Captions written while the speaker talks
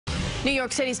New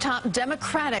York City's top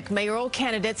Democratic mayoral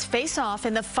candidates face off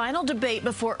in the final debate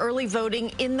before early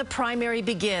voting in the primary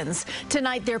begins.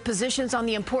 Tonight, their positions on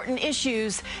the important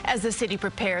issues as the city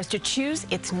prepares to choose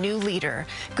its new leader.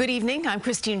 Good evening, I'm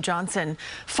Christine Johnson.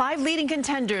 5 leading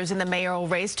contenders in the mayoral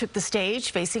race took the stage,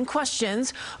 facing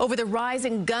questions over the rise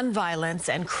in gun violence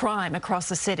and crime across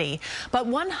the city. But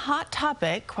one hot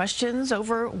topic, questions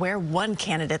over where one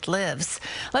candidate lives.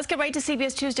 Let's get right to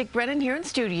CBS 2's Dick Brennan here in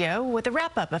studio with a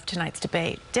wrap-up of tonight's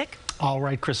debate. Dick? All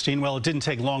right, Christine. Well, it didn't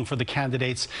take long for the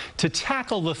candidates to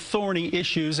tackle the thorny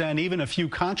issues and even a few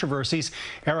controversies.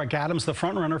 Eric Adams, the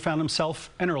frontrunner, found himself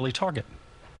an early target.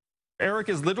 Eric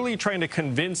is literally trying to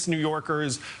convince New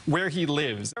Yorkers where he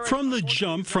lives. From the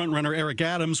jump, frontrunner Eric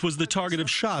Adams was the target of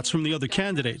shots from the other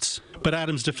candidates. But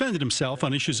Adams defended himself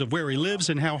on issues of where he lives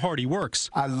and how hard he works.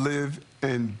 I live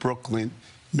in Brooklyn,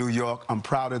 New York. I'm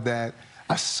proud of that.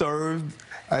 I served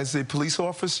as a police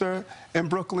officer in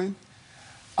Brooklyn.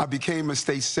 I became a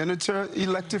state senator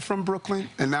elected from Brooklyn,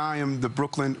 and now I am the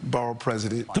Brooklyn Borough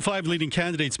President. The 5 leading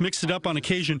candidates mixed it up on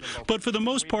occasion, but for the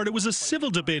most part, it was a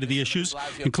civil debate of the issues,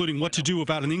 including what to do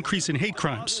about an increase in hate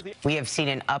crimes. We have seen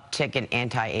an uptick in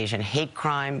anti-Asian hate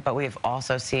crime, but we have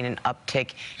also seen an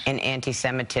uptick in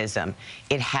anti-Semitism.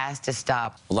 It has to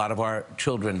stop. A lot of our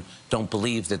children don't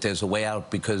believe that there's a way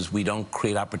out because we don't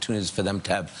create opportunities for them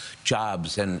to have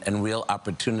jobs and real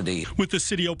opportunity. With the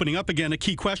city opening up again, a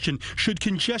key question: should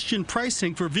congestion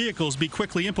pricing for vehicles be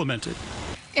quickly implemented?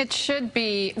 It should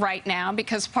be right now,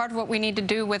 because part of what we need to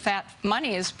do with that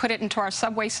money is put it into our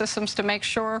subway systems to make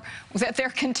sure that they're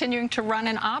continuing to run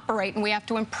and operate, and we have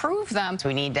to improve them. So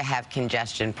we need to have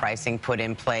congestion pricing put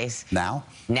in place. Now?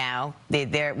 Now.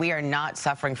 We are not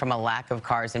suffering from a lack of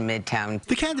cars in Midtown.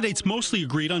 The candidates mostly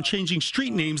agreed on changing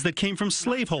street names that came from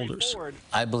slaveholders.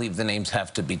 I believe the names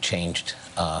have to be changed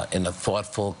in a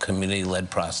thoughtful, community-led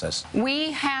process.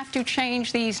 We have to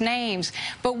change these names,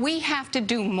 but we have to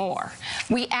do more.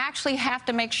 We actually have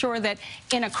to make sure that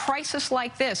in a crisis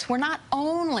like this, we're not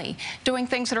only doing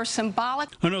things that are symbolic.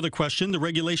 Another question, the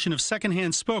regulation of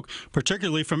secondhand smoke,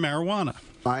 particularly from marijuana.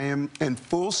 I am in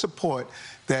full support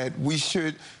that we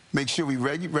should make sure we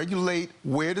regulate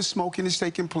where the smoking is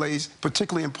taking place,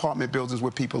 particularly in apartment buildings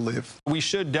where people live. We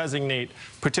should designate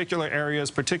particular areas,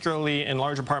 particularly in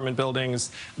large apartment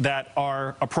buildings, that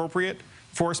are appropriate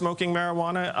for smoking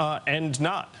marijuana and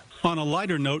not. On a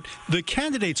lighter note, the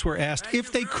candidates were asked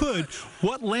if they could,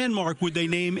 what landmark would they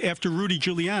name after Rudy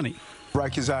Giuliani?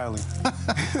 Rikers Island.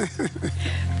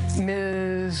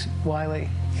 Ms. Wiley.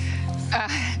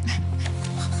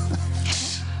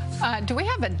 Do we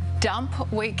have a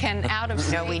dump we can out of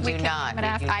state? No, we do not.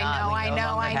 I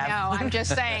know. I'm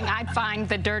just saying I'd find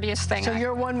the dirtiest thing. So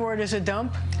your one word is a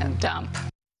dump? A dump.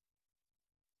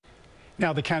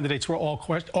 Now, the candidates were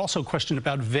also questioned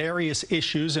about various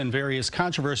issues and various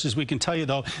controversies. We can tell you,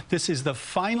 though, this is the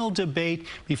final debate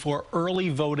before early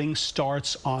voting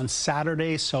starts on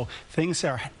Saturday. So things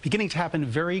are beginning to happen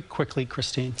very quickly,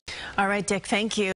 Christine. All right, Dick, thank you.